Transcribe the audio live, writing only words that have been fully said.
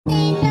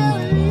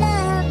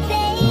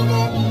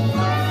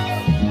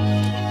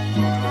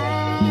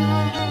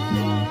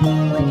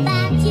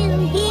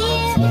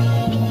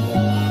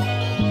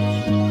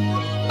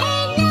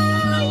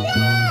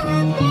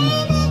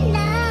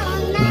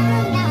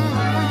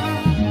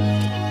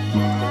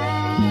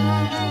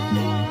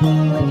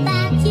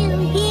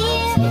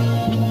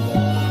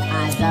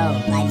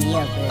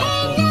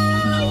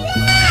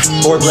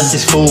Lord bless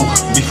this food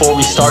before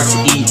we start to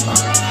eat.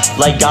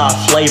 Let God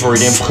flavor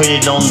it and put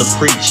it on the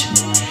preach.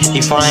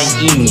 If I ain't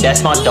eating,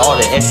 that's my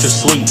daughter, extra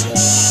sleep.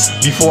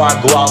 Before I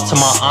go out to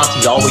my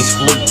aunties, always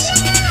fleets.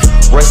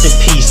 Rest in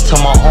peace to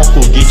my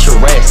uncle, get your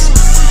rest.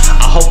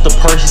 I hope the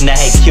person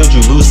that had killed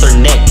you lose their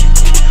neck.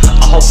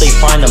 I hope they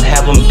find them,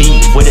 have them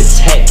beat with a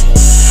tech.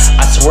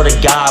 I swear to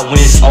God,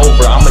 when it's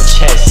over, I'm a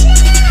chest.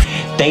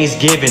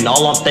 Thanksgiving,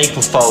 all I'm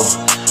thankful for.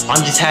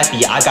 I'm just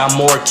happy I got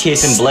more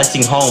kids and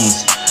blessing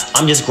homes.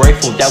 I'm just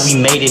grateful that we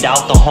made it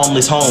out the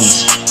homeless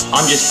homes.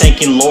 I'm just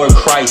thanking Lord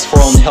Christ for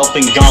on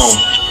helping gone.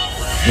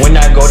 When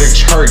I go to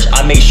church,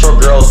 I make sure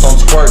girls don't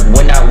twerk.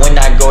 When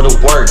I go to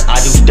work, I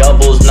do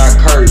doubles, not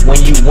Kurt. When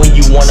you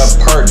want a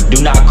perk,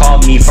 do not call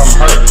me from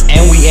hurt.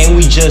 And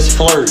we just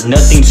flirt,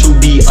 nothing to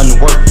be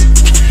unworked.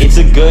 It's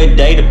a good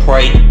day to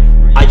pray.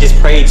 I just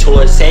prayed to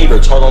a savior,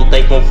 told him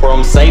thank him for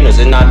them savings,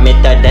 and I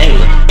meant that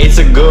dangling. It's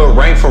a good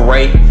rain for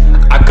Ray.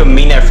 I could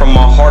mean that from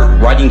my heart,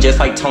 writing just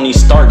like Tony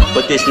Stark,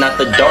 but this not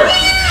the dark.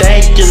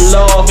 Thank you,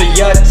 Lord, for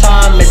your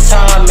time,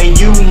 and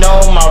you know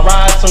my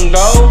rise and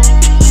go.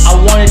 I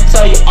wanna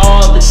tell you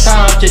all the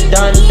times you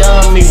done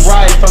me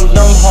right, from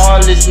them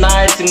heartless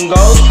nights and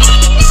goes.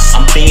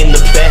 I'm thinking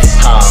the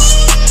best time,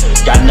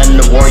 got nothing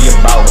to worry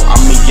about.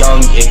 I'm a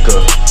young Ica,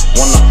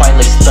 wanna fight,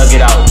 let's thug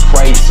it out.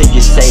 Pray to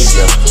your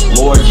savior,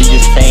 Lord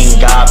Jesus,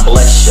 thank God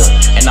bless you,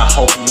 and I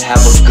hope you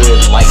have a good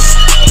life.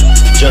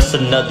 Just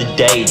another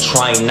day,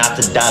 trying not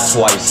to die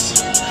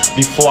twice.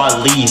 Before I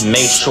leave,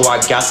 make sure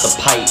I got the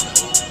pipe.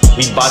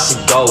 We about to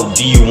go,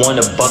 do you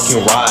wanna buck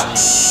and ride?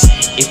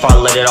 If I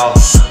let it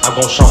off, I'm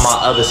gon' show my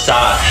other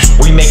side.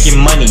 We making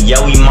money,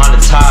 yeah, we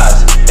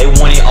monetize. They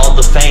wanted all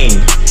the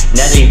fame,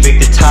 now they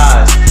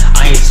victimized.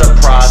 I ain't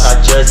surprised,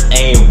 I just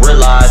ain't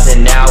realized.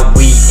 And now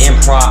we in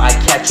pride, I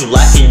catch you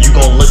lacking, you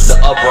gon' look the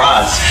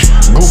uprise.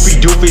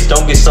 Goofy doofies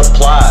don't get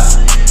supplied.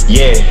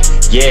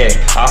 Yeah,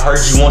 I heard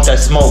you want that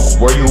smoke,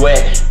 where you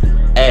at?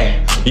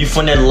 You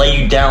finna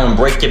lay you down and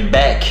break your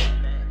back.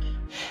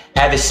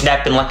 Have it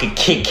snapping like a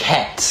Kit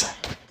Kat.